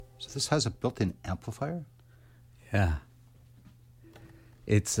So this has a built-in amplifier? Yeah.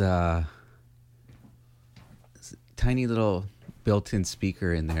 It's a tiny little built-in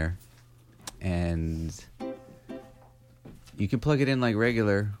speaker in there. And you can plug it in like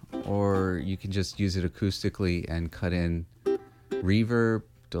regular, or you can just use it acoustically and cut in reverb,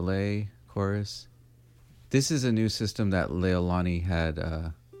 delay, chorus. This is a new system that Leilani had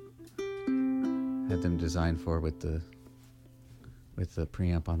them designed for with the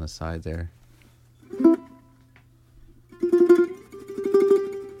preamp on the side there.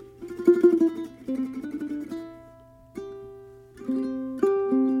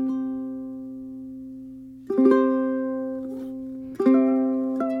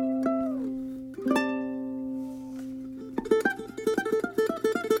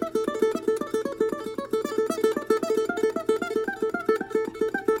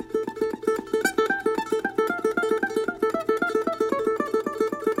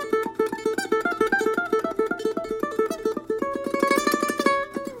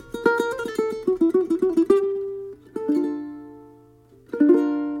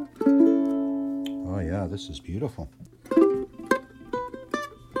 This is beautiful.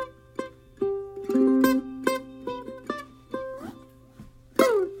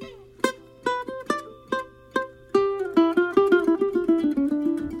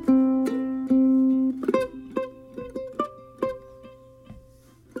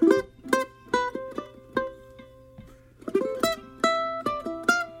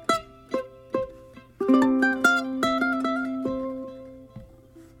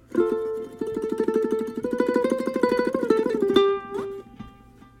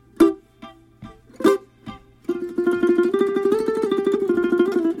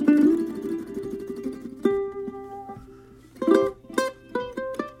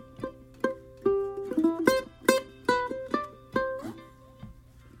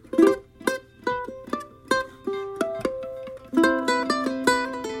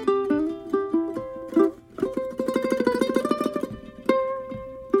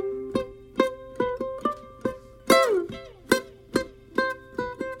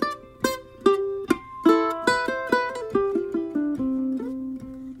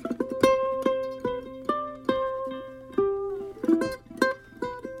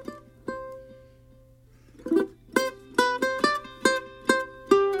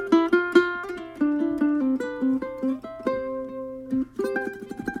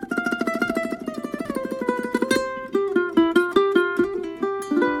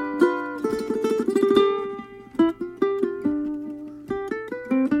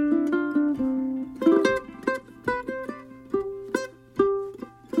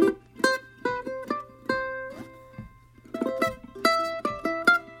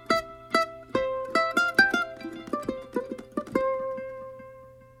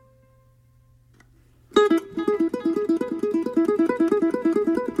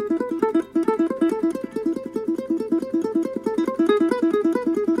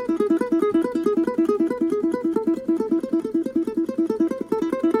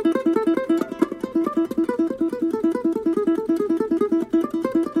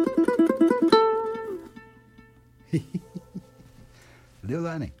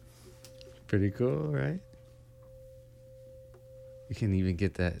 Leilani. Pretty cool, right? You can even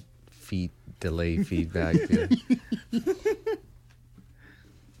get that delay feedback too.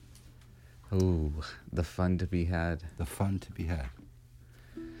 Oh, the fun to be had. The fun to be had.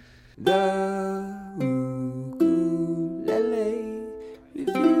 The Ukulele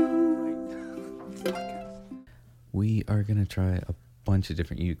Review. We are going to try a bunch of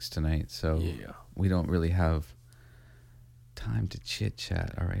different ukes tonight, so we don't really have time to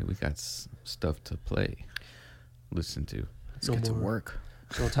chit-chat. All right, we got stuff to play, listen to. Let's get to work.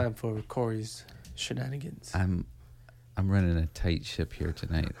 No time for Corey's shenanigans. I'm running a tight ship here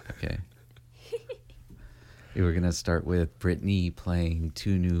tonight, okay? We're going to start with Brittany playing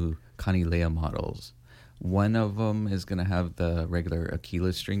two new Kanilea models. One of them is going to have the regular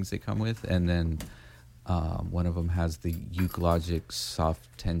Aquila strings they come with, and then one of them has the Uke Logic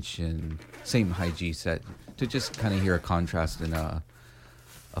soft tension, same high G set, to just kind of hear a contrast in a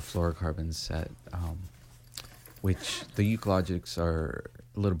fluorocarbon set, which the Uke Logics are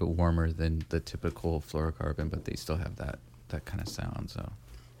a little bit warmer than the typical fluorocarbon, but they still have that kind of sound, so...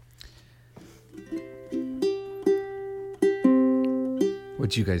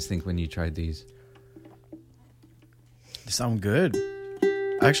 What'd you guys think when you tried these? They sound good.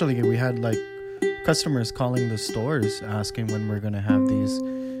 Actually, we had like customers calling the stores asking when we're gonna have these.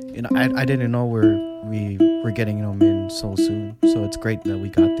 You know, I didn't know we were getting them in so soon. So it's great that we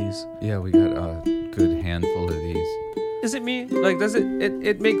got these. Yeah, we got a good handful of these. Is it me? Like, does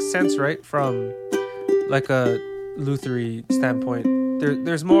it makes sense, right? From like a luthery standpoint,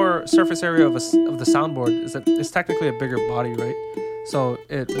 there's more surface area of the soundboard. It's technically a bigger body, right? So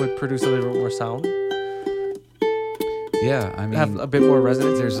it would produce a little bit more sound. Yeah, I mean, have a bit more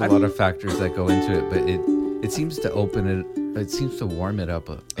resonance. There's a lot of factors that go into it, but it seems to open it. It seems to warm it up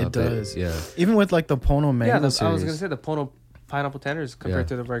a bit. Does. Yeah. Even with like the Pono Mango I series. was gonna say the Pono pineapple tenors compared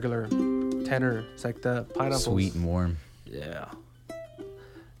to the regular tenor. It's like the pineapple. Sweet and warm. Yeah.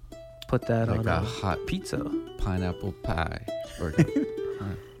 Put that like on a hot pizza. Pineapple pie. Or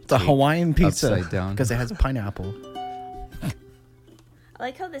it's a Hawaiian pizza upside down because it has pineapple. I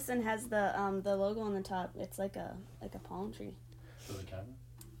like how this one has the logo on the top. It's like a palm tree.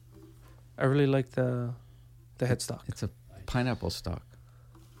 I really like the headstock. It's a pineapple stock.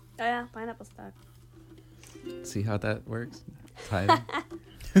 Oh yeah, pineapple stock. See how that works? Tied.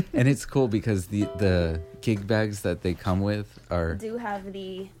 And it's cool because the gig bags that they come with do have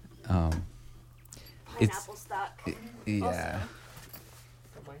the it's pineapple stock. Yeah.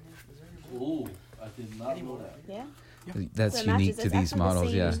 Oh, I did not know that. Yeah. That's So it unique matches. to It's these actually the models,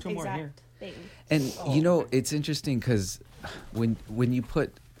 same yeah. Two more here. exact thing. And you know, it's interesting because when you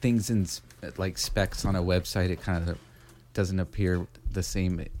put things in like specs on a website, it kind of doesn't appear the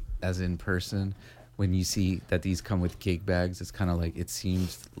same as in person. When you see that these come with gig bags, it's kind of like it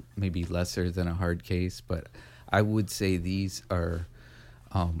seems maybe lesser than a hard case, but I would say these are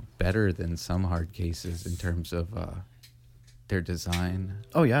better than some hard cases in terms of their design.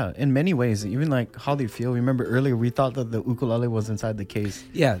 Oh yeah, in many ways, even like how they feel. Remember earlier we thought that the ukulele was inside the case.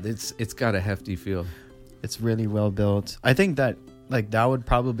 Yeah, it's got a hefty feel. It's really well built. I think that like that would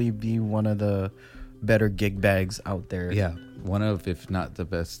probably be one of the better gig bags out there. Yeah, one of, if not the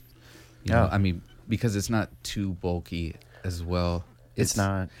best. You Yeah. know, I mean, because it's not too bulky as well. It's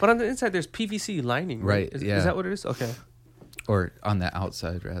not. But on the inside, there's PVC lining, right? Right, yeah. Is that what it is? Okay. Or on the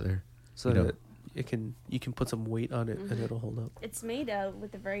outside rather. So You know- that you can put some weight on it and it'll hold up. It's made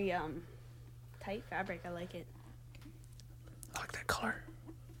with a very tight fabric. I like it. I like that color.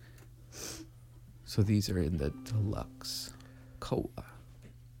 So these are in the deluxe Koa.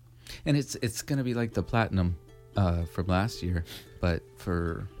 And it's going to be like the platinum from last year, but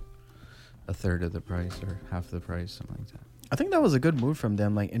for a third of the price or half the price, something like that. I think that was a good move from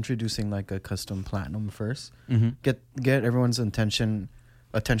them, like introducing like a custom platinum first. Mm-hmm. Get everyone's attention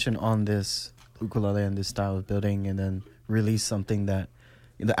on this ukulele and this style of building, and then release something that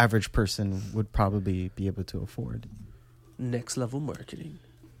the average person would probably be able to afford. Next level marketing.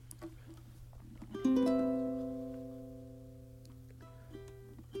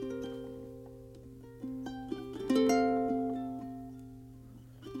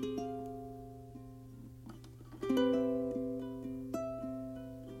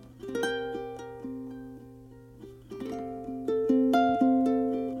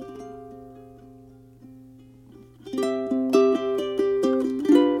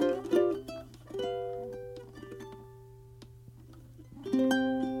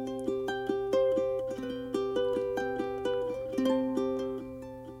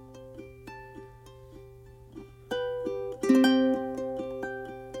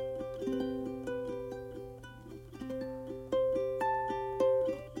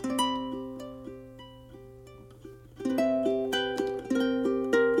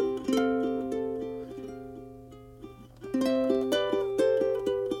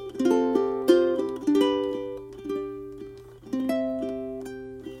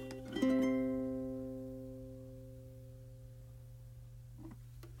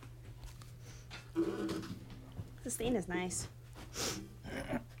 The stain is nice.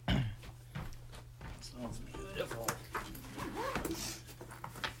 Sounds beautiful.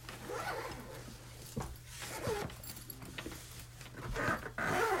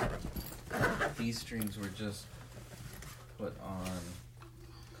 These strings were just put on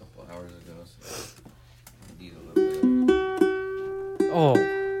a couple hours ago, so I need a little bit of... Oh,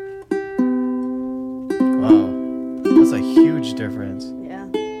 Wow, that's a huge difference. Yeah.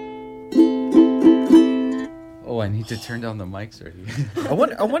 Oh, I need to turn down the mics already.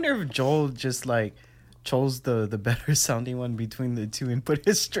 I wonder if Joel just like chose the better sounding one between the two and put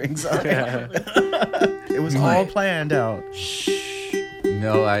his strings on it. It was all planned out.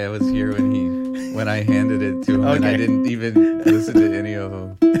 No, I was here when I handed it to him, and I Okay. didn't even listen to any of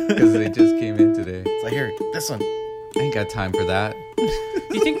them because they just came in today. It's like, here, this one. I ain't got time for that. do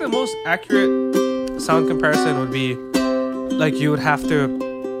you think the most accurate sound comparison would be like you would have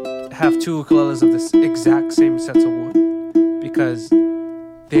to have two ukuleles of this exact same sets of wood because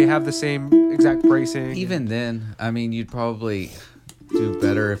they have the same exact bracing? Even then, I mean, you'd probably do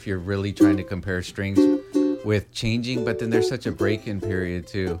better if you're really trying to compare strings with changing, but then there's such a break-in period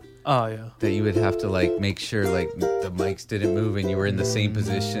too Oh yeah. that you would have to like make sure like the mics didn't move and you were in the same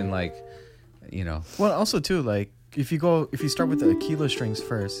position, like, you know. Well, also too, like if you start with the Aquila strings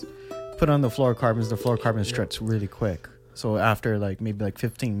first, put on the fluorocarbons stretch really quick. So after like maybe like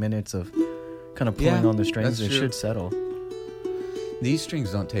 15 minutes of kind of pulling Yeah, on the strings, that's it true. should settle. These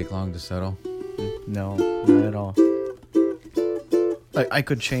strings don't take long to settle. No, not at all. Like I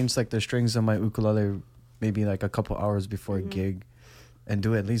could change like the strings on my ukulele maybe like a couple hours before a gig, and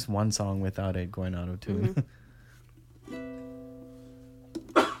do at least one song without it going out of tune.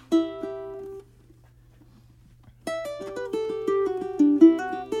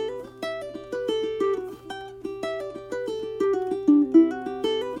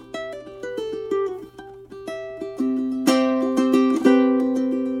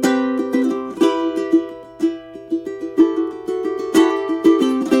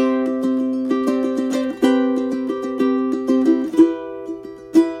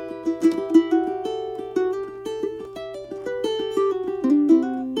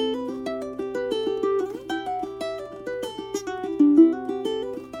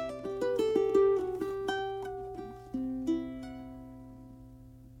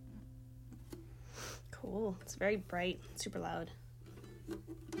 Cool. It's very bright, super loud.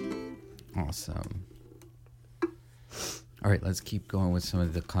 Awesome. All right, let's keep going with some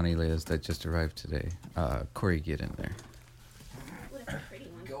of the Kanileas that just arrived today. Corey, get in there. Ooh, that's a pretty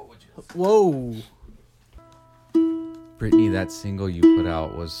one. Whoa. Brittany, that single you put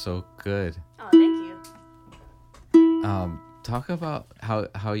out was so good. Oh, thank you. Talk about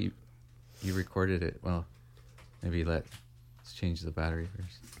how you recorded it. Well, maybe let's change the battery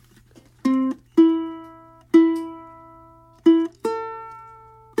first.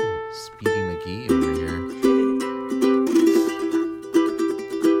 Speedy McGee over here.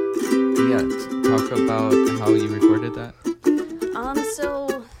 Yeah, talk about how you recorded that.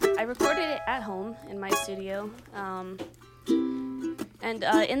 So I recorded it at home in my studio. And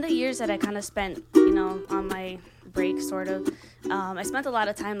in the years that I kind of spent, on my break, sort of, I spent a lot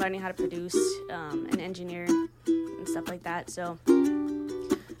of time learning how to produce and engineer and stuff like that. So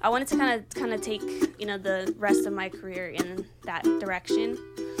I wanted to kind of take, the rest of my career in that direction.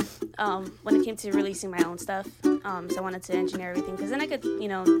 When it came to releasing my own stuff, so I wanted to engineer everything because then I could,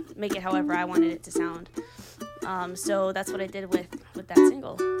 make it however I wanted it to sound. So that's what I did with that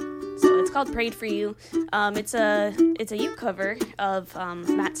single. So it's called "Prayed for You." It's a uke cover of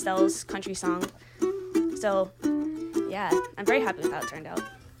Matt Stell's country song. So yeah, I'm very happy with how it turned out.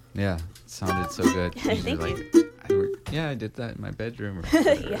 Yeah, it sounded so good. Thank you. I did that in my bedroom. Or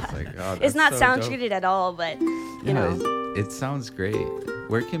whatever. Yeah. It's like, oh, It's that's not so sound dope. treated at all, but It sounds great.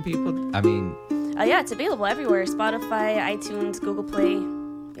 Where can people? I mean, yeah, it's available everywhere: Spotify, iTunes, Google Play.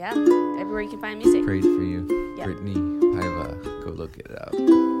 Yeah, everywhere you can find music. prayed for you, Yeah. Brittany Paiva. Go look it up.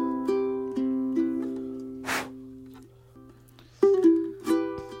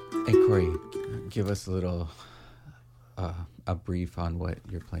 Hey Corey, give us a little, a brief on what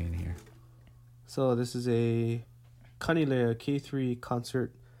you're playing here. So this is a Kanilea K3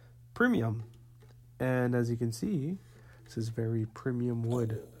 concert premium. And as you can see, this is very premium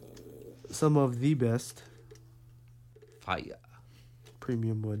wood. Some of the best Fire.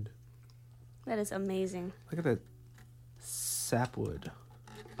 premium wood. That is amazing. Look at that sapwood.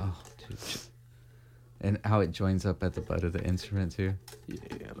 Oh, dude. And how it joins up at the butt of the instrument too.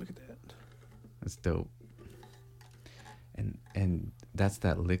 Yeah, look at that. That's dope. And that's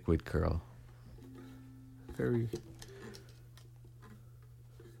that liquid curl. Very.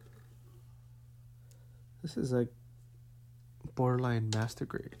 This is like borderline master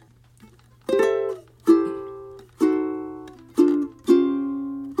grade.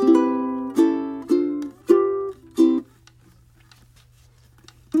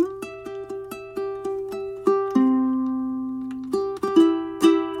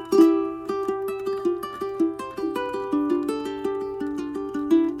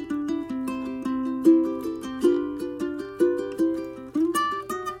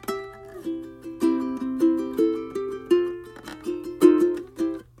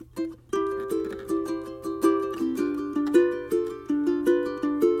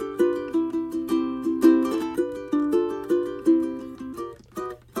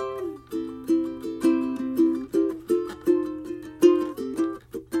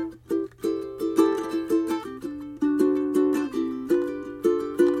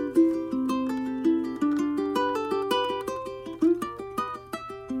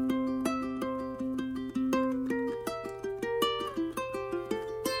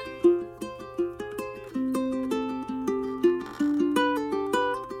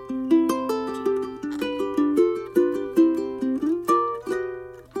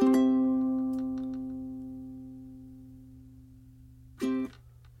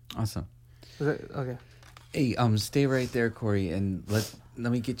 Awesome. Is it okay? Hey, stay right there, Corey, and let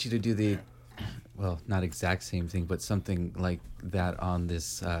me get you to do the, well, not exact same thing, but something like that on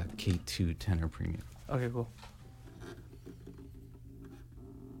this K2 tenor premium. Okay, cool.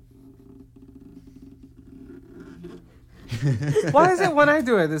 Why is it when I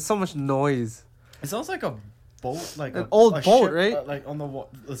do it, there's so much noise? It sounds like a boat, like An old a boat, ship, right? like on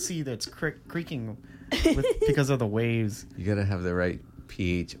the sea that's creaking because of the waves. You gotta have the right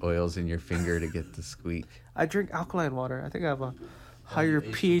pH oils in your finger to get the squeak. I drink alkaline water. I think I have a higher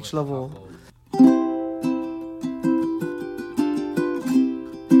pH level.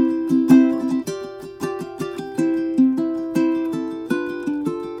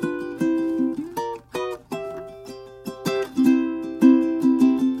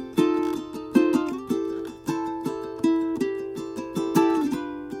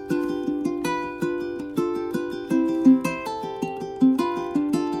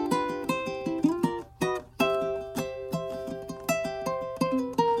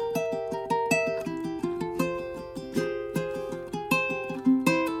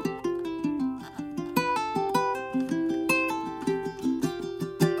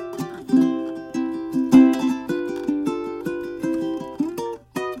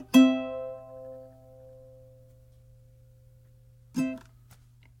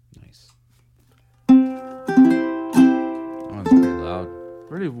 Nice. That one's pretty loud.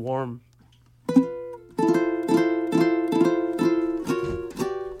 Really warm.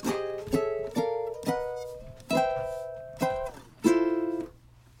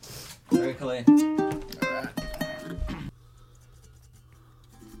 Very Calais.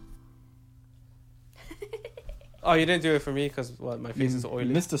 Oh, you didn't do it for me because what? My face is You oily.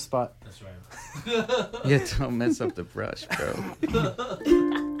 missed a spot. That's right. Yeah, don't mess up the brush, bro.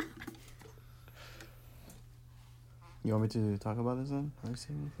 You want me to talk about this then, or say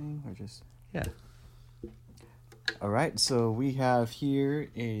anything, or just? Yeah. All right, so we have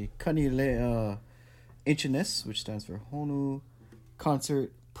here a Kanilea HNS, which stands for Honu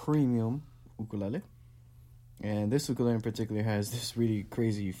Concert Premium Ukulele. And this ukulele in particular has this really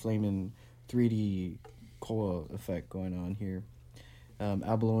crazy flaming 3D koa effect going on here.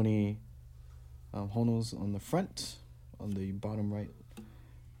 Abalone Honos on the front, on the bottom right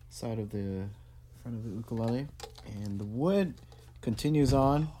side of the front of the ukulele. And the wood continues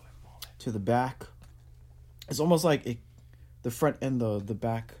on to the back. It's almost like the front and the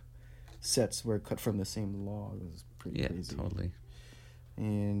back sets were cut from the same log. It was pretty Yeah, crazy. totally.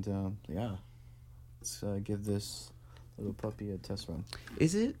 And yeah, let's give this little puppy a test run.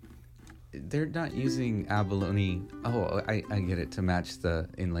 Is it? They're not using abalone. Oh, I get it, to match the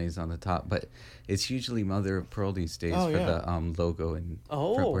inlays on the top, but it's usually mother of pearl these days Oh, for yeah. the logo and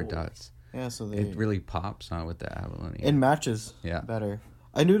Oh. fretboard dots. Yeah, so It really pops on with the abalone. it matches Yeah. better.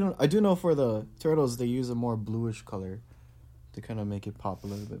 I do know for the turtles they use a more bluish color to kind of make it pop a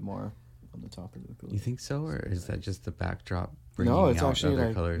little bit more on the top of the ukulele. You think so, or is that just the backdrop bringing No, it's out actually other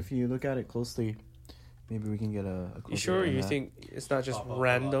like colors? if you look at it closely, maybe we can get a You closer sure? look at You that. think it's not just Pop up a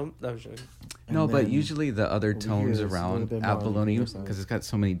random? No, I'm joking. No, And but then usually the other over here tones is a little around bit more on the abalone, bigger side. because it's got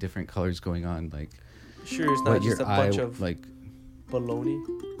so many different colors going on, like Sure, it's what not just your a eye bunch of like. baloney.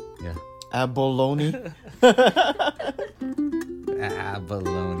 Yeah, abalone.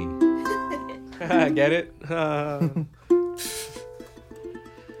 abalone. Get it?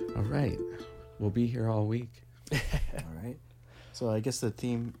 All right, we'll be here all week. All right. So I guess the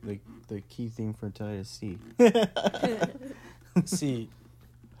theme, the key theme for tonight is C. See,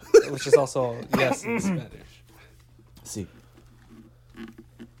 which is also yes in Spanish. C.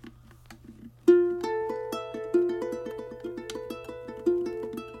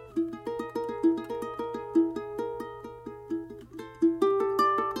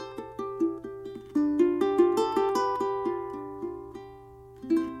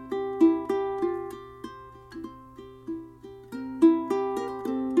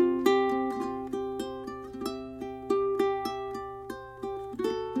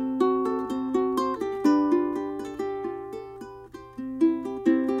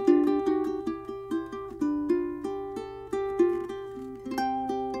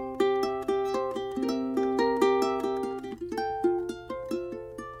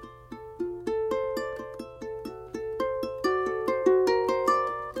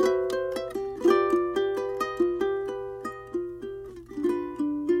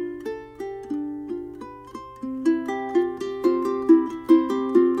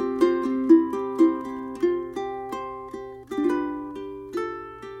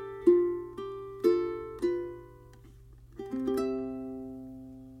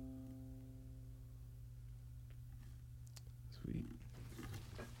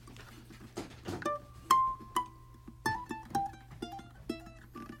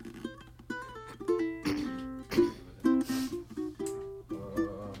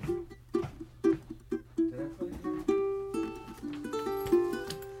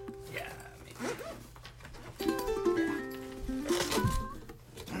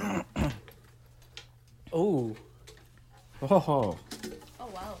 Oh, Oh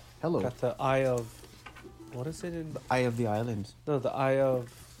wow. hello. Got the eye of, what is it in? Eye of the Island. No, the eye of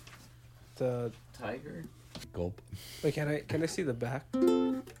the. Tiger. Gulp. Wait, can I see the back?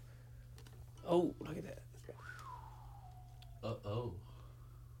 Oh, look at that. Oh.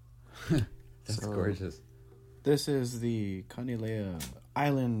 That's So- gorgeous. This is the Kanilea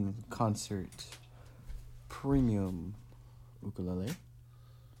Island Concert Premium ukulele.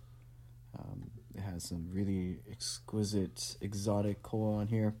 It has some really exquisite, exotic koa on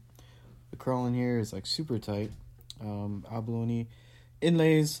here. The curl in here is like super tight. Abalone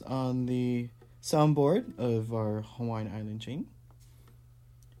inlays on the soundboard of our Hawaiian Island chain.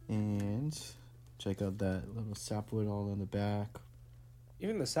 And check out that little sapwood all on the back.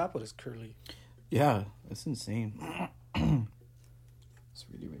 Even the sapwood is curly. Yeah, that's insane. It's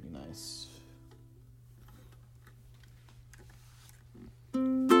really, really nice.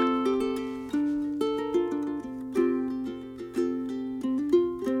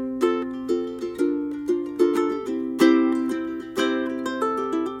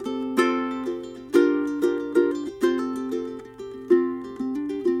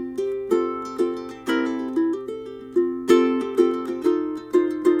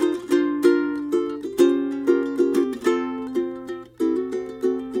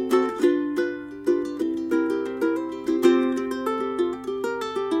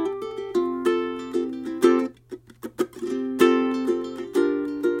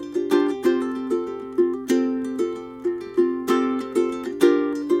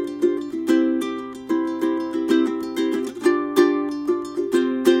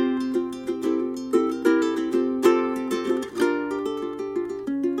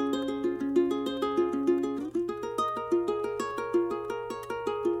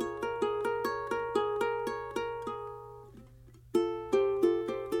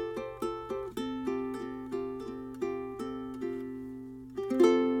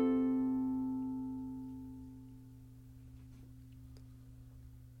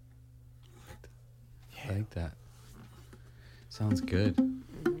 I like that. Sounds good.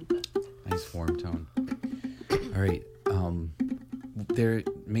 Nice warm tone. All right. They're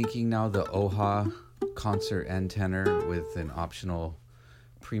making now the Oha concert and tenor with an optional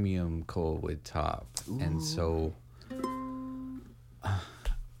premium coal wood top. And so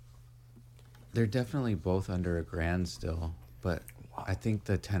they're definitely both under $1,000 still, but I think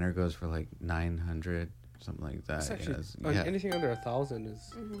the tenor goes for like 900, something like that. It's actually, Yes. anything under 1,000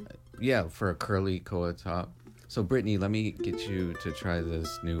 is. Yeah, for a curly koa top. So, Brittany, let me get you to try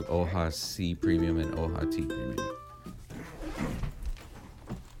this new Oha C Premium and Oha T Premium.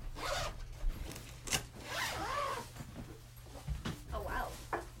 Oh wow.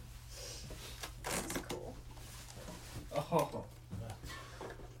 That's cool. Oh.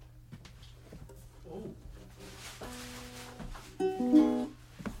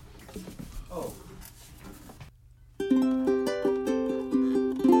 Oh.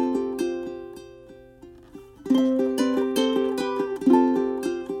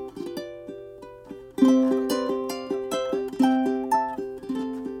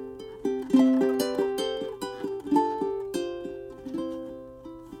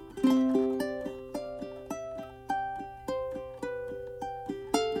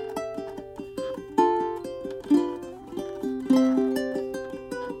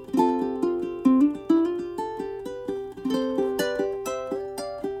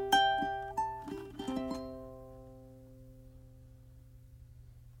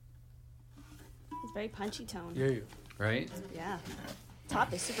 It's very punchy tone. Yeah. Right? Yeah.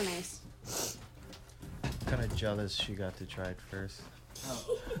 Top is super nice. Kind of jealous she got to try it first.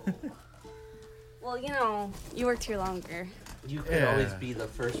 Well, you know, you worked here longer. You could Yeah. always be the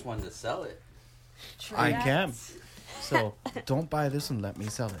first one to sell it. True I that. can. So don't buy this and let me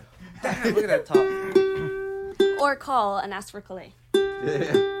sell it. Damn, look at that top. Or call and ask for Calais.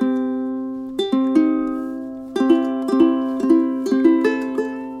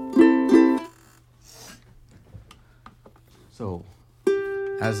 So,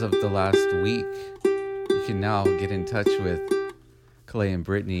 as of the last week, you can now get in touch with Calais and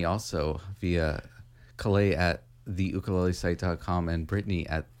Brittany also via Calais at theukulelesite.com and Brittany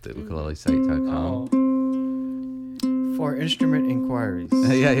at theukulelesite.com. Oh. For instrument inquiries.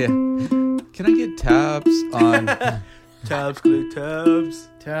 Yeah. Can I get tabs on... Tabs, click tabs.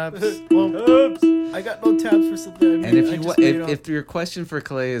 Tabs. Well, I got no tabs for something. And if your question for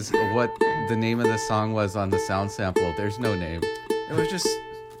Calais is what the name of the song was on the sound sample, there's no name. It was just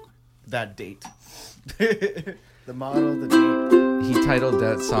that date. The model, the date. He titled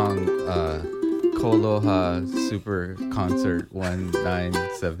that song Koloha Super Concert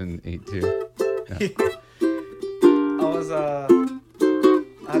 19782. I was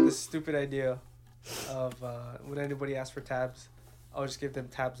I had this stupid idea of when anybody asks for tabs, I'll just give them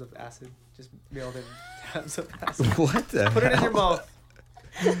tabs of acid. Just mail them tabs of acid. What the Put it in your hell?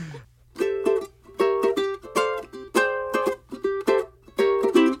 mouth.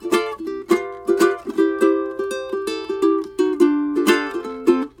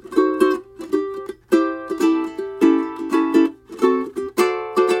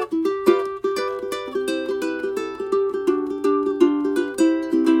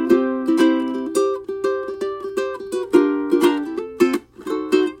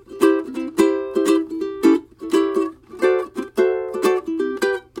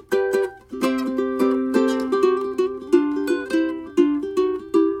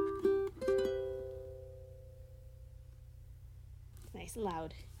 Nice and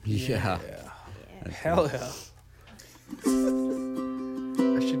loud. Yeah. Yeah. Hell yeah.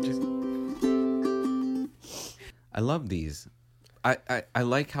 I should just. I love these. I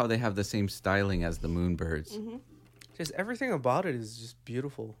like how they have the same styling as the Moonbirds. Mm-hmm. Just everything about it is just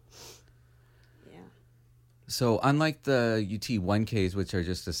beautiful. Yeah. So unlike the UT1Ks, which are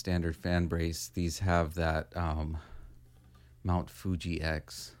just a standard fan brace, these have that Mount Fuji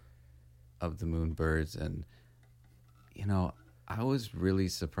X of the Moonbirds. And, you know, I was really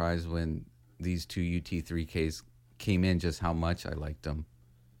surprised when these two UT3Ks came in just how much I liked them.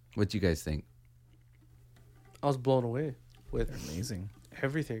 What do you guys think? I was blown away with Amazing.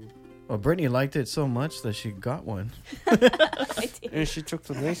 everything. Well, Brittany liked it so much that she got one. I did. And she took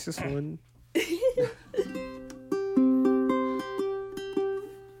the nicest one.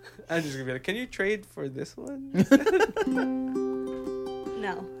 I'm just gonna be like, can you trade for this one?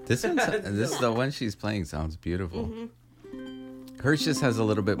 No. This is the one she's playing sounds beautiful. Mm-hmm. Hers just has a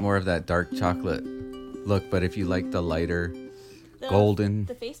little bit more of that dark chocolate look, but if you like the lighter golden,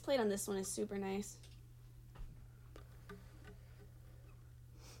 The faceplate on this one is super nice.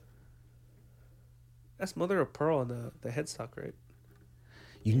 That's mother of pearl on the headstock, right?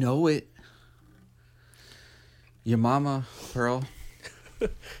 you know it. Your mama, Pearl.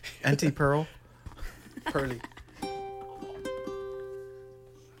 Auntie Pearl. Pearly.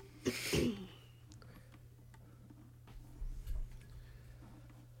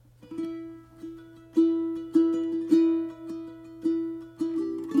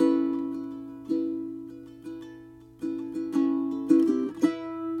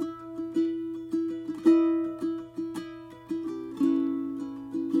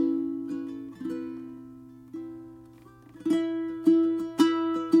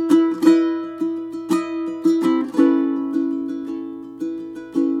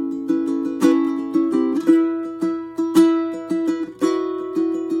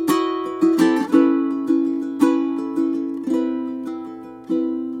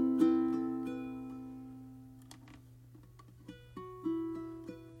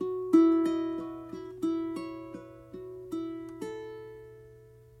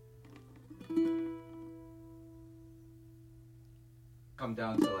 Come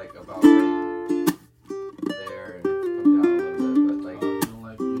down to like about right there and come down a little bit, but like You don't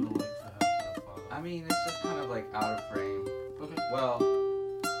like to have that far. I mean, it's just kind of like out of frame. Okay. Well,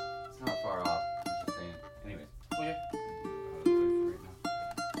 it's not far off. I'm just saying. Anyways. Okay.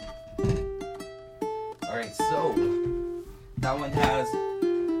 All right, so that one has.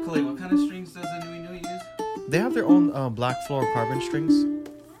 Clay, what kind of strings does the Nui Nui use? They have their own black fluorocarbon strings.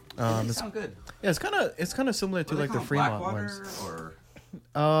 They It's, sound good. yeah, it's kind of similar to What are like they the called, Fremont Blackwater ones. Or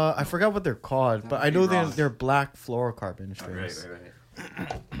I forgot what they're called, That but might I be know wrong. they're black fluorocarbon strings. right.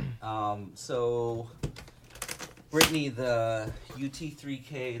 So Brittany, the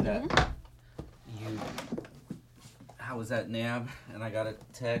UT3K that you, how was that NAB? And I got a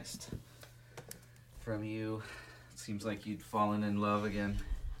text from you. It seems like you'd fallen in love again.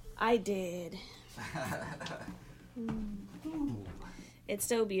 I did. It's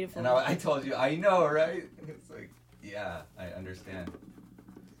so beautiful. And I told you, I know, right? It's like, yeah, I understand.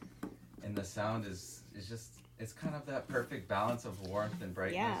 And the sound is just, it's kind of that perfect balance of warmth and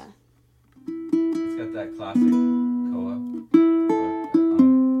brightness. Yeah. It's got that classic koa.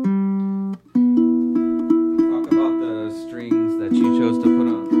 Talk about the strings that you chose to put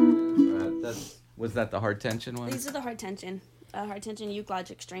on. Was that the hard tension one? These are the hard tension uke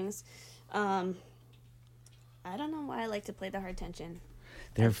logic strings. I don't know why I like to play the hard tension.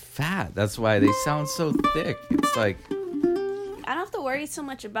 They're fat. That's why they sound so thick. It's like, I don't have to worry so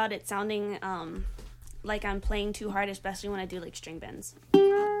much about it sounding like I'm playing too hard, especially when I do like string bends.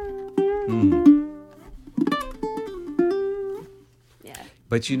 Yeah.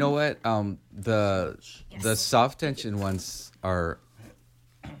 but you know what? The soft tension ones are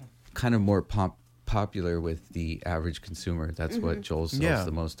kind of more popular with the average consumer. That's what Joel sells Yeah.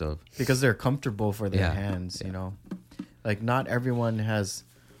 the most of. Because they're comfortable for their Yeah. hands, Yeah. you know. Like, not everyone has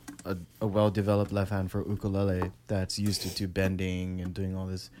a well-developed left hand for ukulele that's used to bending and doing all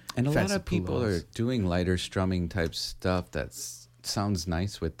this. And a lot fancy of people pull-offs. are doing lighter strumming type stuff that's sounds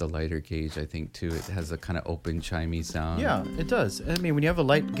nice with the lighter gauge, I think, too. It has a kind of open, chimey sound. Yeah, it does. I mean, when you have a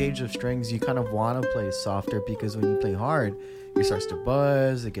light gauge of strings, you kind of want to play softer because when you play hard, it starts to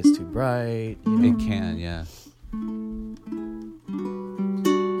buzz, it gets too bright. You know? It can, yeah.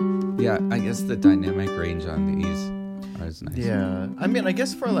 Yeah, I guess the dynamic range on these is nice. Yeah, I mean, I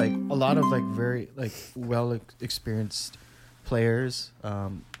guess for like a lot of like very like well experienced players,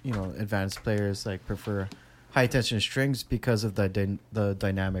 you know, advanced players like prefer high tension strings because of the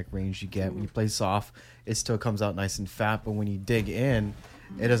dynamic range you get. When you play soft, it still comes out nice and fat, but when you dig in,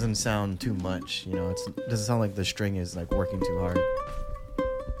 it doesn't sound too much. You know, it doesn't sound like the string is like working too hard.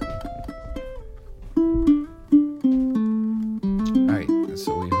 All right,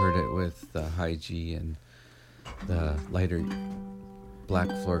 so we heard it with the high G and the lighter black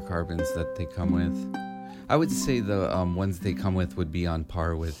fluorocarbons that they come with. I would say the ones they come with would be on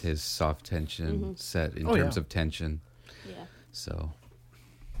par with his soft tension set in terms of tension. Yeah. So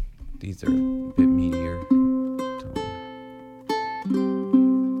these are a bit meatier tone.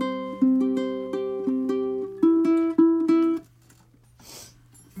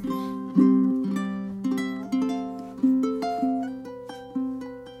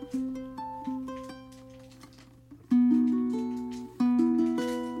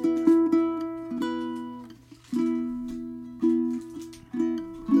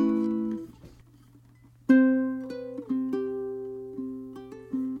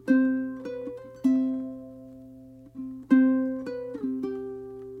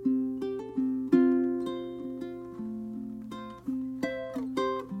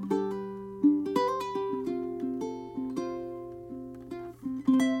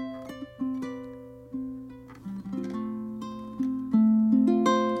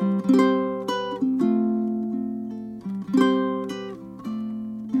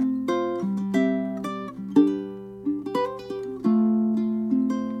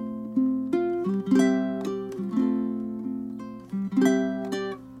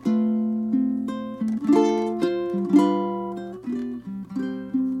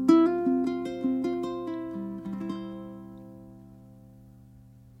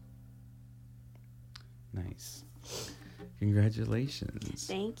 Nice. Congratulations.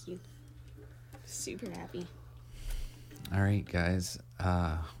 Thank you. Super happy. All right, guys.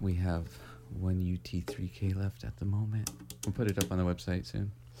 We have one UT3K left at the moment. We'll put it up on the website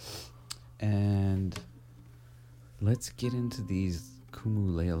soon. And let's get into these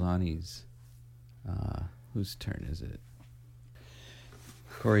Kumu Leilani's. Whose turn is it?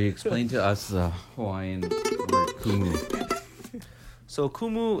 Corey, explain to us the Hawaiian word Kumu. So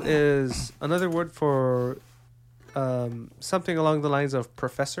kumu is another word for something along the lines of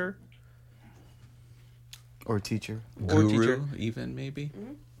professor. Or teacher. Or Guru, teacher. even, maybe?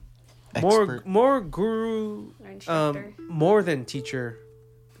 Expert. More guru, Or instructor. more than teacher.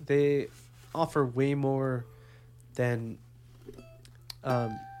 They offer way more than,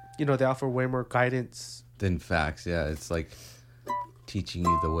 they offer way more guidance. Than facts, yeah. It's like teaching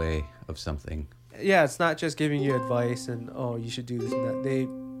you the way of something. Yeah, it's not just giving you advice and you should do this and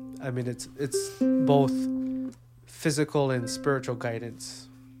that. It's both physical and spiritual guidance.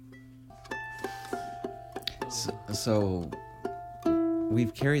 So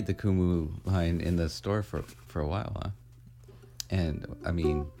we've carried the Kumu line in the store for a while, huh? And I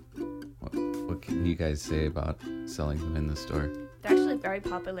mean, what can you guys say about selling them in the store? They're actually very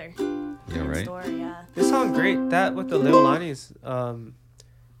popular Yeah, in right. store. Yeah. They sound great. That with the Leolanis,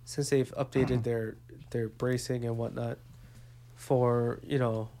 since they've updated their bracing and whatnot for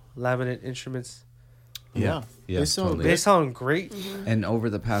laminate instruments, Yeah. Yeah, They sound- totally. they sound great. And over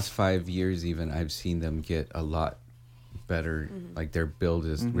the past 5 years, even I've seen them get a lot better. Like their build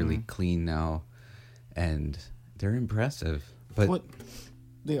is really clean now, and they're impressive. But What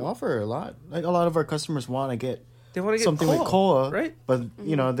they offer a lot. Like a lot of our customers want to get They want to get something koa, with koa, right? But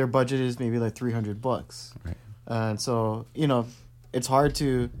their budget is maybe like $300, Right. and so it's hard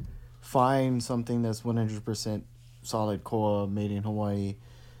to find something that's 100% solid koa made in Hawaii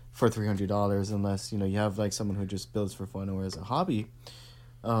for $300 unless you have like someone who just builds for fun or as a hobby.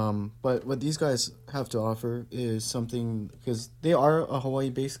 But what these guys have to offer is something, because they are a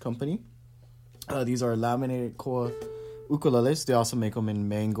Hawaii-based company. These are laminated koa ukuleles. They also make them in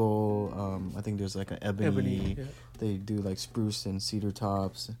mango. I think there's like an ebony. Yeah. They do like spruce and cedar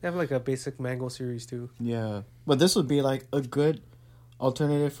tops. They have like a basic mango series too. Yeah, but this would be like a good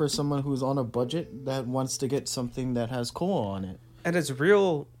alternative for someone who's on a budget that wants to get something that has koa on it. And it's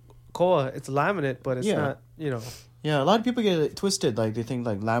real koa. It's laminate, but it's Yeah. not, you know. Yeah, a lot of people get it twisted. Like they think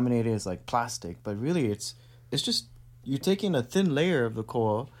like laminated is like plastic, but really it's just you're taking a thin layer of the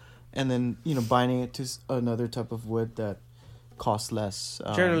koa, and then binding it to another type of wood that costs less.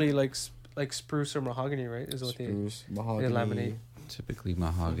 Generally, like spruce or mahogany, right? Is what spruce, they mahogany. laminate. Typically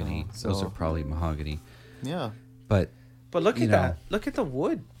mahogany. Uh-huh. Those So- are probably mahogany. Yeah, But But look You at know. that. Look at the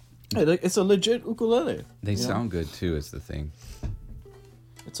wood. hey, look, it's a legit ukulele. they you know? sound good too, is the thing.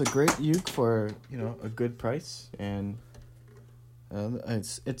 It's a great uke for a good price, and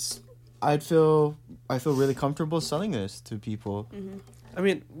I feel really comfortable selling this to people. Mm-hmm. I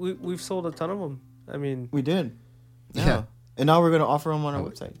mean, we've sold a ton of them. I mean, We did, Yeah. and now we're gonna offer them on our Oh,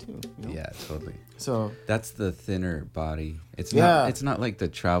 website too. Yeah, totally. So That's the thinner body. It's Yeah. not. It's not like the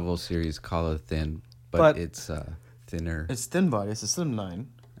travel series Kala Thin, but it's thinner. it's thin body. It's a slim line.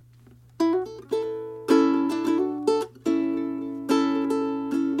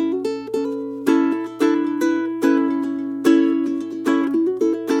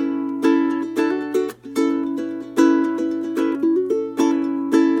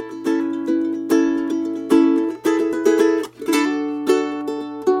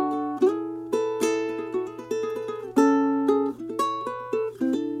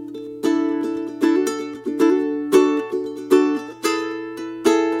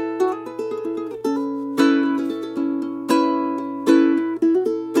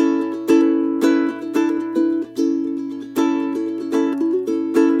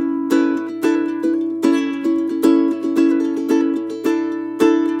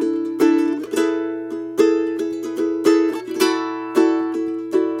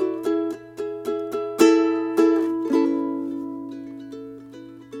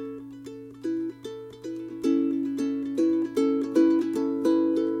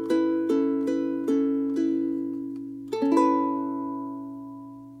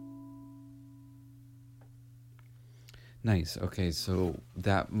 Nice. Okay, so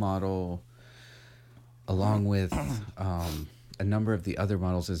that model, along with a number of the other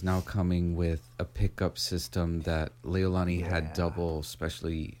models, is now coming with a pickup system that Leolani had double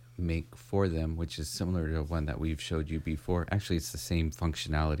specially make for them, which is similar to one that we've showed you before. Actually, it's the same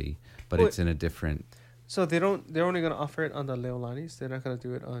functionality, but Wait. it's in a different. so they're only gonna offer it on the Leolanis. They're not gonna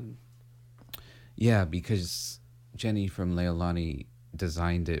do it on. Yeah, because Jenny from Leolani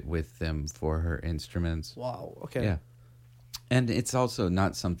designed it with them for her instruments. Wow. Okay. Yeah. And it's also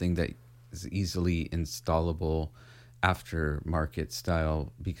not something that is easily installable aftermarket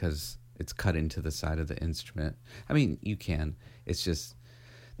style because it's cut into the side of the instrument. I mean, you can. It's just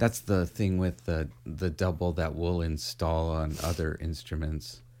that's the thing with the double that we'll install on other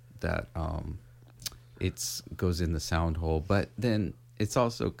instruments that it's goes in the sound hole, but then it's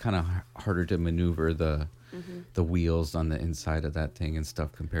also kind of harder to maneuver the wheels on the inside of that thing and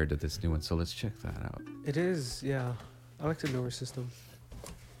stuff compared to this new one. So let's check that out. It is. Yeah. I like the newer system.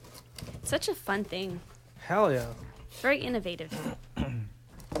 Such a fun thing. Hell yeah. Very innovative.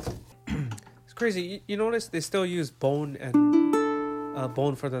 It's crazy. You notice they still use bone and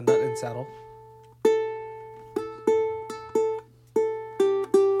bone for the nut and saddle.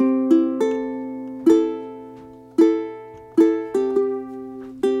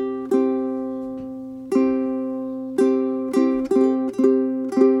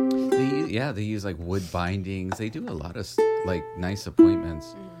 They use like wood bindings. They do a lot of like nice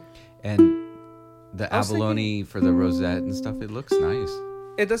appointments, and the I was abalone for the rosette and stuff. It looks nice.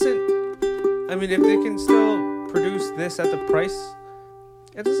 It doesn't. I mean, if they can still produce this at the price,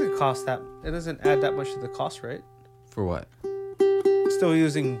 it doesn't cost that. It doesn't add that much to the cost, right? For what? Still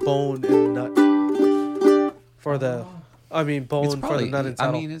using bone and nut for the. I mean, bone It's for the nut and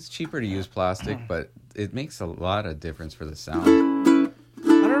saddle. I mean, it's cheaper to use plastic, but it makes a lot of difference for the sound. I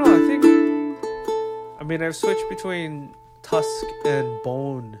don't know. I mean, I've switched between tusk and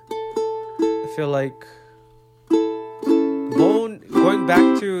bone. I feel like bone, going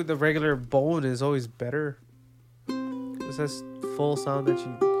back to the regular bone, is always better. It's this full sound that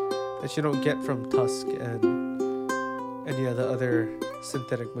you don't get from tusk and any of the other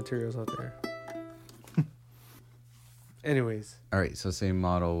synthetic materials out there. Anyways, All right, so same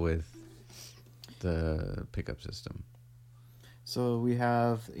model with the pickup system. So we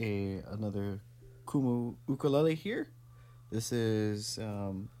have another Kumu ukulele here. This is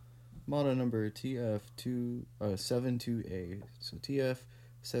model number TF72A. So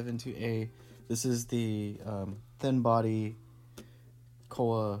TF72A. This is the thin body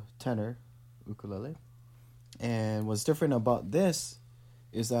koa tenor ukulele. And what's different about this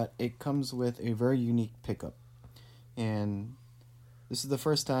is that it comes with a very unique pickup. And This is the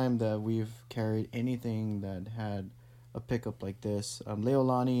first time that we've carried anything that had a pickup like this.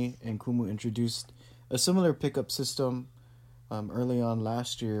 Leolani and Kumu introduced a similar pickup system early on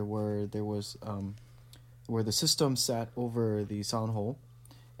last year, where there was where the system sat over the sound hole,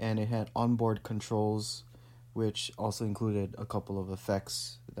 and it had onboard controls, which also included a couple of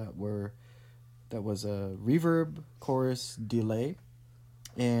effects that was a reverb, chorus, delay,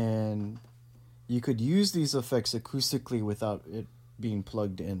 and you could use these effects acoustically without it being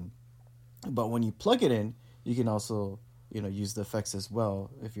plugged in. But when you plug it in, you can also use the effects as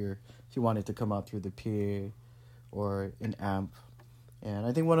well if you want it to come out through the PA or an amp. And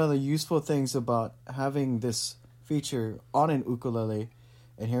I think one of the useful things about having this feature on an ukulele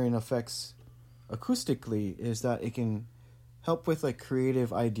and hearing effects acoustically is that it can help with like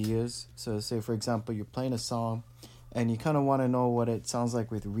creative ideas. So say, for example, you're playing a song and you kind of want to know what it sounds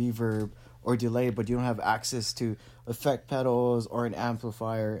like with reverb or delay, but you don't have access to effect pedals or an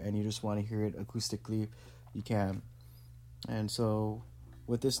amplifier, and you just want to hear it acoustically, you can. And so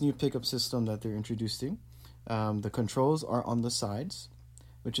with this new pickup system that they're introducing, the controls are on the sides,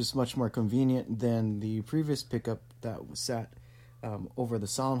 which is much more convenient than the previous pickup that was sat over the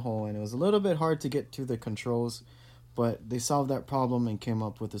sound hole, and it was a little bit hard to get to the controls, but they solved that problem and came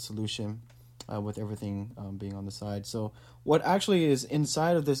up with a solution with everything being on the side. So what actually is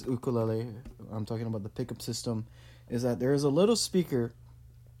inside of this ukulele, I'm talking about the pickup system, is that there is a little speaker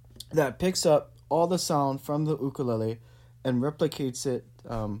that picks up all the sound from the ukulele and replicates it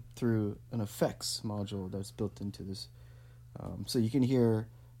through an effects module that's built into this. So you can hear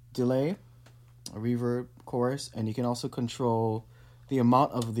delay, a reverb, chorus, and you can also control the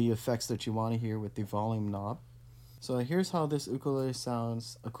amount of the effects that you want to hear with the volume knob. So here's how this ukulele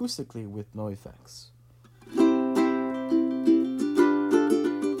sounds acoustically with no effects.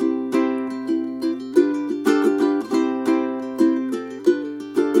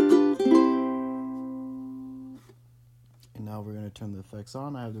 And now we're going to turn the effects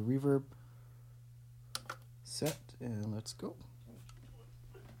on. I have the reverb set, and let's go.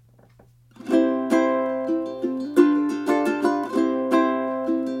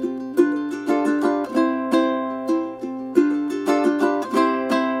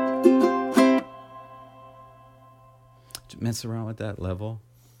 Mess around with that level,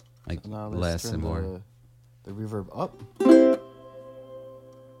 like Now less let's turn and more. the reverb up.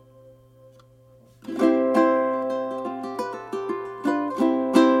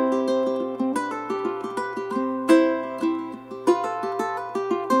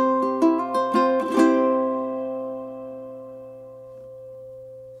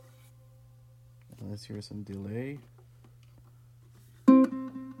 And let's hear some delay.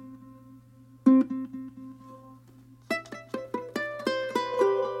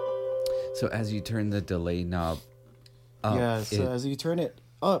 So as you turn the delay knob up, Yeah, so as you turn it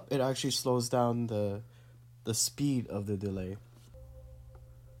up, it actually slows down the speed of the delay.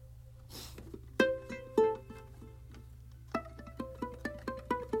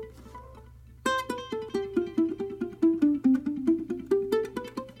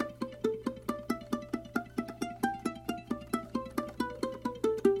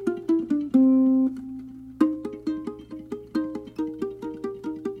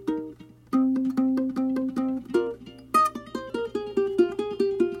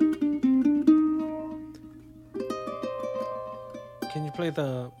 Can you play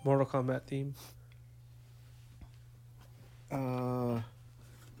the Mortal Kombat theme? I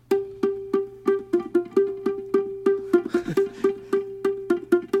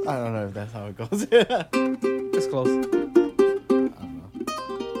don't know if that's how it goes. It's close. I don't know.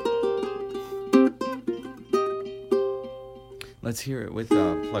 let's hear it with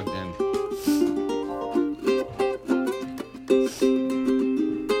plugged in.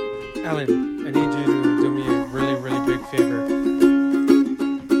 Alan, I need you to do me a really, really big favor.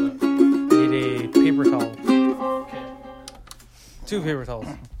 I need a paper towel. 2 paper towels.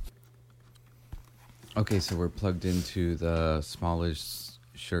 Okay, so we're plugged into the smallish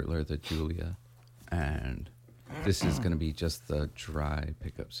shirtler, the Julia, and this is going to be just the dry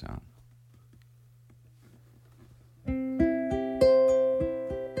pickup sound.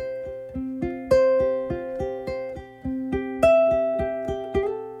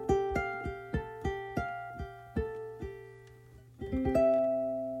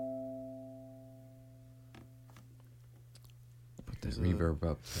 Put the There's a- reverb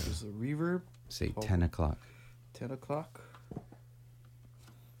up There's to, a reverb. say, Oh. 10 o'clock. 10 o'clock.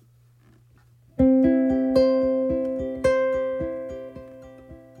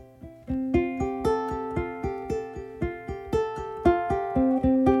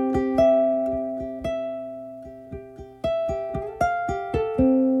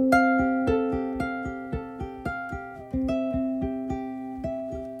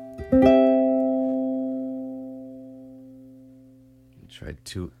 Try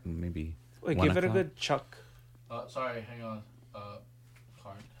two, maybe. Wait, 1 give it a o'clock? good chuck. Sorry, hang on.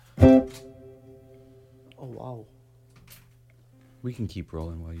 Card. Oh wow. We can keep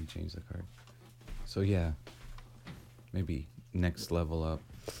rolling while you change the card. So yeah, maybe next level up.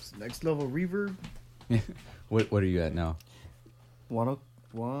 Next level reverb. What are you at now? 1.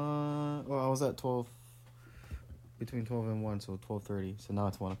 Well, I was at 12. Between 12 and 1, so 12:30. So now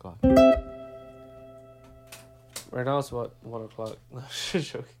it's 1 o'clock. Right now it's about 1 o'clock.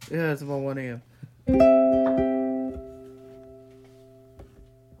 Joking. Yeah, it's about 1 a.m.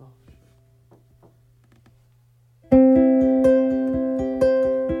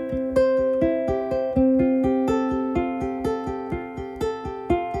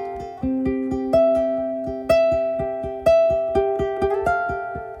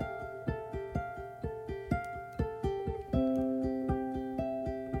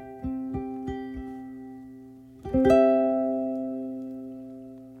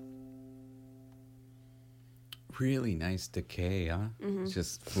 Really nice decay, huh? Mhm. It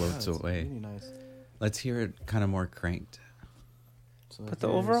just floats Yeah, it's away. Really nice. Let's hear it kind of more cranked. So But the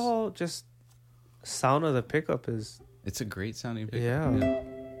here's- overall just sound of the pickup is It's a great sounding pickup. Yeah.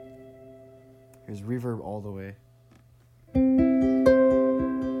 Here's reverb all the way.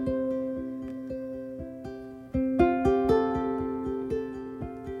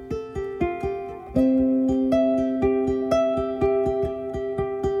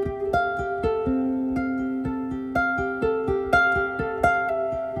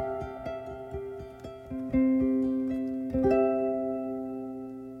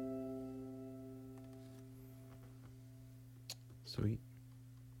 Sweet.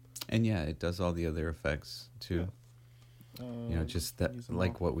 And yeah, it does all the other effects too. You know, just that, use them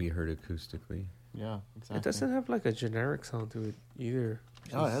like all. what we heard acoustically. Yeah, exactly. it doesn't have like a generic sound to it either.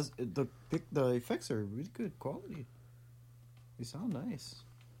 Oh, it has the effects are really good quality. They sound nice.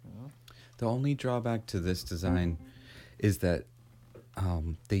 You know? The only drawback to this design is that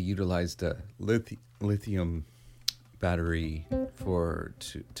they utilized a lithium battery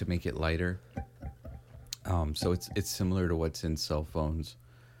to make it lighter. So it's similar to what's in cell phones.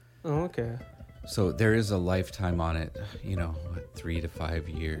 Oh, okay. So there is a lifetime on it, you know, 3 to 5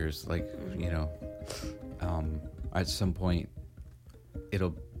 years. Like, you know, at some point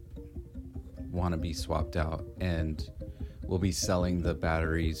it'll want to be swapped out, and we'll be selling the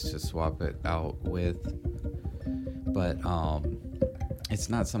batteries to swap it out with. But it's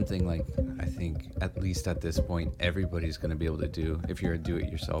not something like, I think, at least at this point, everybody's going to be able to do. If you're a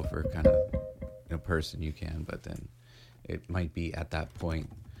do-it-yourself or kind of person, you can. But then it might be at that point,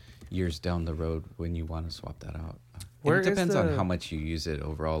 years down the road, when you want to swap that out. And Where it is depends on the- how much you use it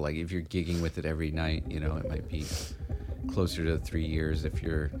overall. Like if you're gigging with it every night, you know, it might be closer to 3 years. If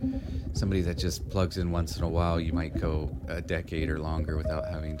you're somebody that just plugs in once in a while, you might go a decade or longer without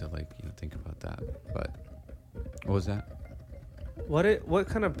having to think about that. But what was that? What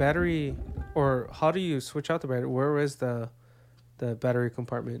kind of battery, or how do you switch out the battery? Where is the battery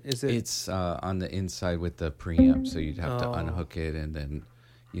compartment? Is it? It's on the inside with the preamp, so you'd have to Oh. unhook it and then,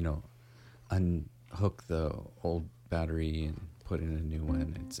 unhook the old battery and put in a new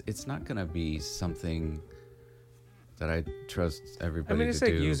one. It's not gonna be something that I trust everybody I mean, to it's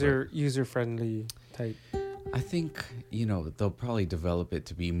like do. user friendly type. but I think they'll probably develop it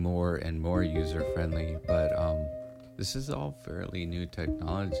to be more and more user friendly. But this is all fairly new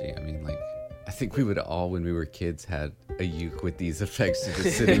technology. I mean, I think we would all, when we were kids, had a uke with these effects to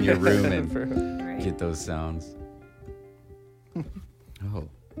just sit in your room and Right. get those sounds. Oh.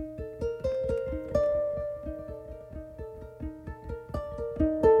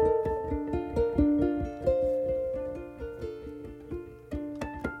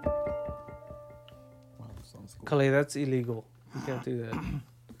 Wow, this sounds cool. Kale, that's illegal. You can't do that.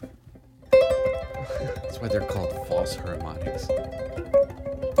 That's why they're called false harmonics.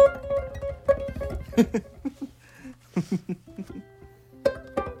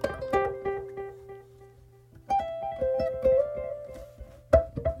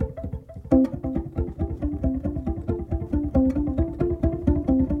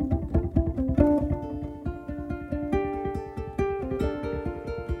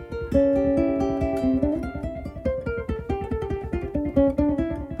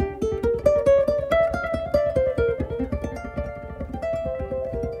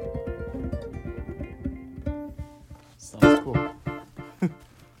 Sounds cool.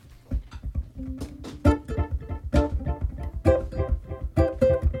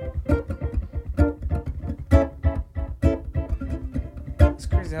 It's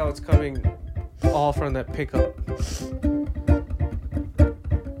crazy how it's coming all from that pickup.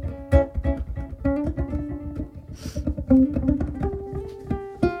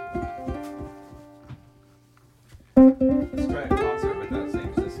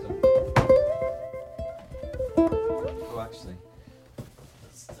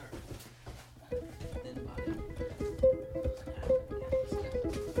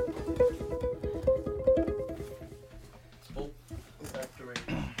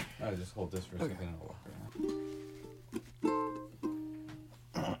 hold this for a second and I'll walk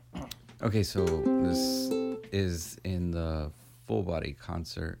around. Okay, so this is in the full body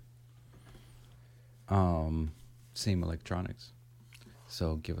concert. Same electronics.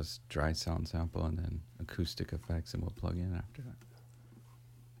 So give us dry sound sample and then acoustic effects, and we'll plug in after that.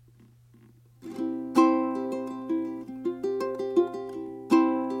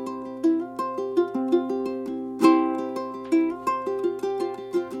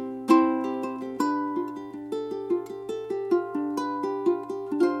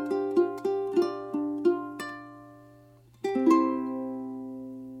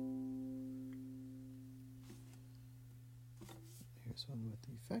 Here's one with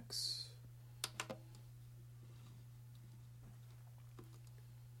the effects.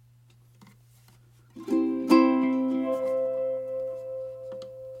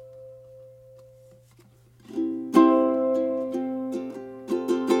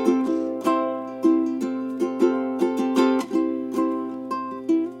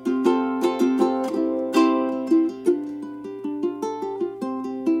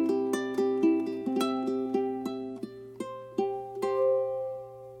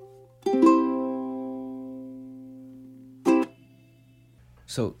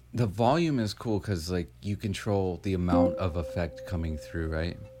 So the volume is cool because like you control the amount of effect coming through,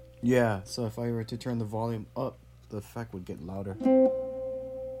 right? Yeah, so if I were to turn the volume up, the effect would get louder.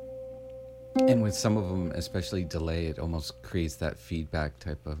 And with some of them, especially delay, it almost creates that feedback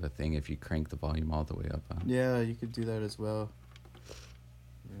type of a thing if you crank the volume all the way up. Yeah, you could do that as well.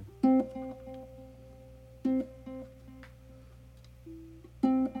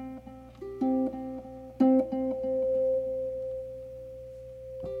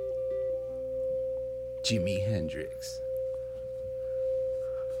 Jimi Hendrix.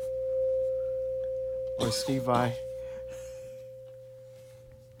 Or Steve Vai.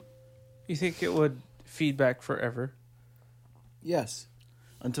 You think it would feedback forever? Yes,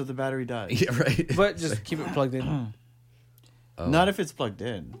 until the battery dies. Yeah, right. But just keep it plugged in. Oh. Not if it's plugged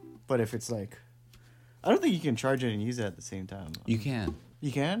in, but if it's like, I don't think you can charge it and use it at the same time. You can.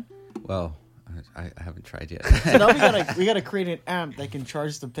 You can? Well, I haven't tried yet. So now we gotta create an amp that can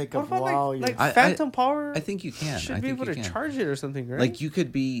charge the pickup while you're. like I- phantom power? I think you can. should I be think able you to can. charge it or something, right? Like you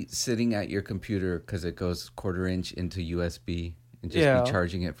could be sitting at your computer because it goes 1/4 inch into USB and just Yeah. be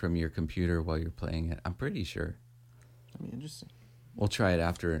charging it from your computer while you're playing it. I'm pretty sure. I mean, interesting. We'll try it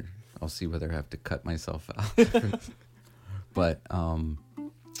after. I'll see whether I have to cut myself out. But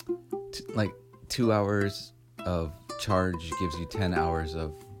like 2 hours of charge gives you 10 hours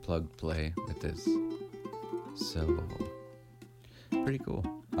of plug play with this. So pretty cool.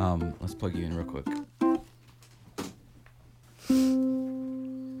 Let's plug you in real quick.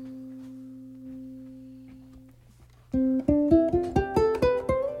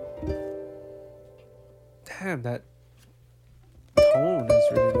 Damn, that tone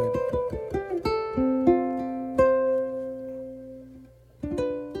is really good.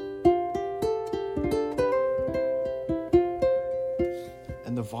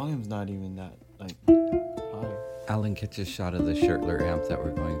 And the volume's not even that like high. Alan, catch a shot of the Shirtler amp that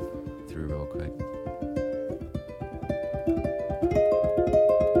we're going through real quick.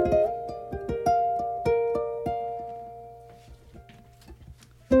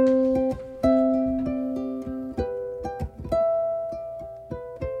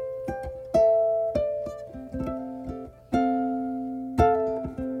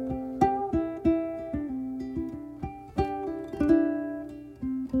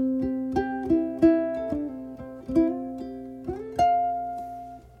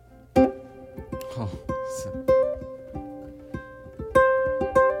 Oh,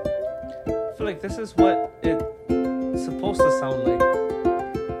 I feel like this is what it's supposed to sound like.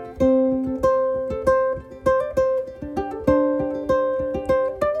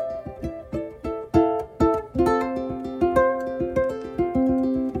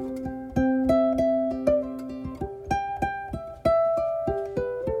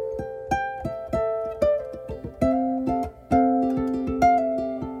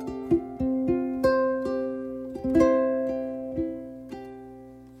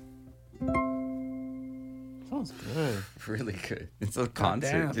 Sounds good. really good. It's a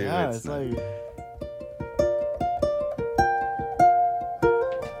concert, damn. too. Yeah, it's not- like.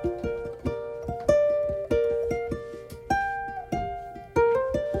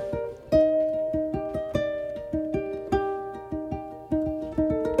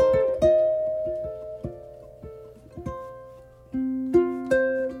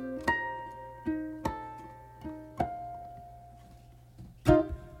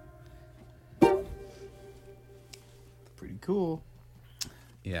 Pretty cool.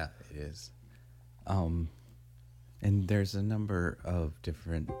 Yeah, it is. And there's a number of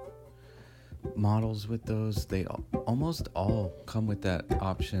different models with those. They almost all come with that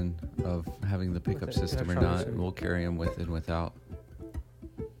option of having the pickup the system or electronic not. switch. We'll carry them with and without.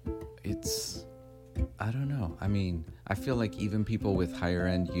 It's, I don't know. I mean, I feel like even people with higher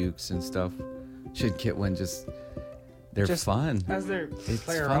end Ukes and stuff should get one. They're Just fun. As they're It's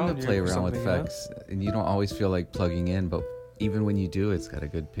play fun around to play or around with something, you know? effects, and you don't always feel like plugging in, but even when you do, it's got a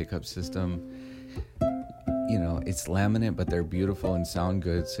good pickup system. You know, it's laminate, but they're beautiful and sound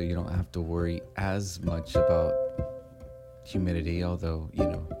good, so you don't have to worry as much about humidity. Although, you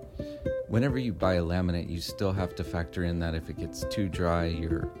know, whenever you buy a laminate, you still have to factor in that if it gets too dry,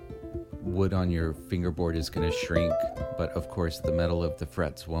 your wood on your fingerboard is going to shrink. But of course, the metal of the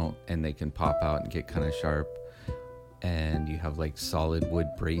frets won't, and they can pop out and get kind of sharp. And you have like solid wood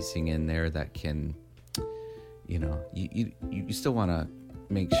bracing in there that can, you know, you still want to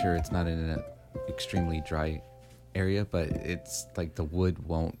make sure it's not in an extremely dry area, but it's like the wood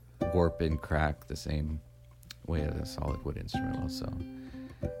won't warp and crack the same way as a solid wood instrumental. So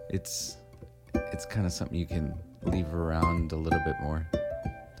it's kind of something you can leave around a little bit more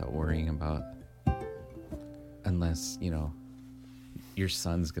without worrying about, unless, you know, your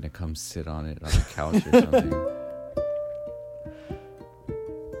son's gonna come sit on it on the couch or something.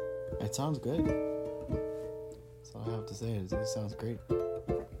 It sounds good. That's all I have to say. Is it sounds great.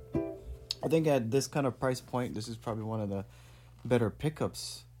 I think at this kind of price point, this is probably one of the better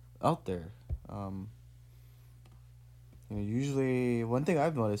pickups out there. You know, usually, one thing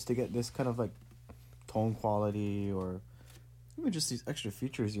I've noticed, to get this kind of like tone quality or even just these extra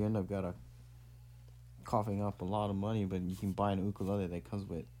features, you end up coughing up a lot of money, but you can buy an ukulele that comes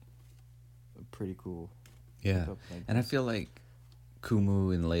with a pretty cool Yeah, pickup like and I this. feel like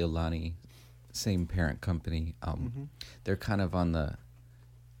Kumu and Leolani, same parent company, they're kind of on the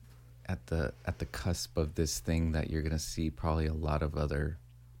at the cusp of this thing that you're gonna see probably a lot of other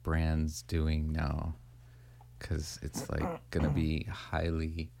brands doing now, because it's like gonna be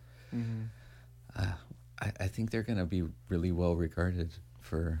highly. I think they're gonna be really well regarded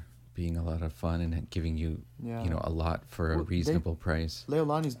for being a lot of fun and giving you, Yeah. you know, a lot for a Well, reasonable price.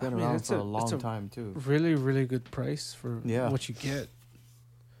 Leolani's been I mean, around it's for a it's long time too. Really, really good price for Yeah. what you get.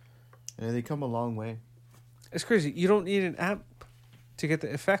 And they come a long way. It's crazy. You don't need an amp to get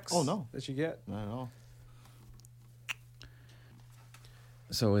the effects. Oh, no. That you get. Not at all.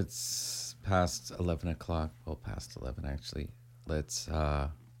 So it's past 11 o'clock. Well, past 11 actually. Let's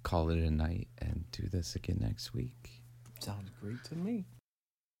call it a night and do this again next week. Sounds great to me.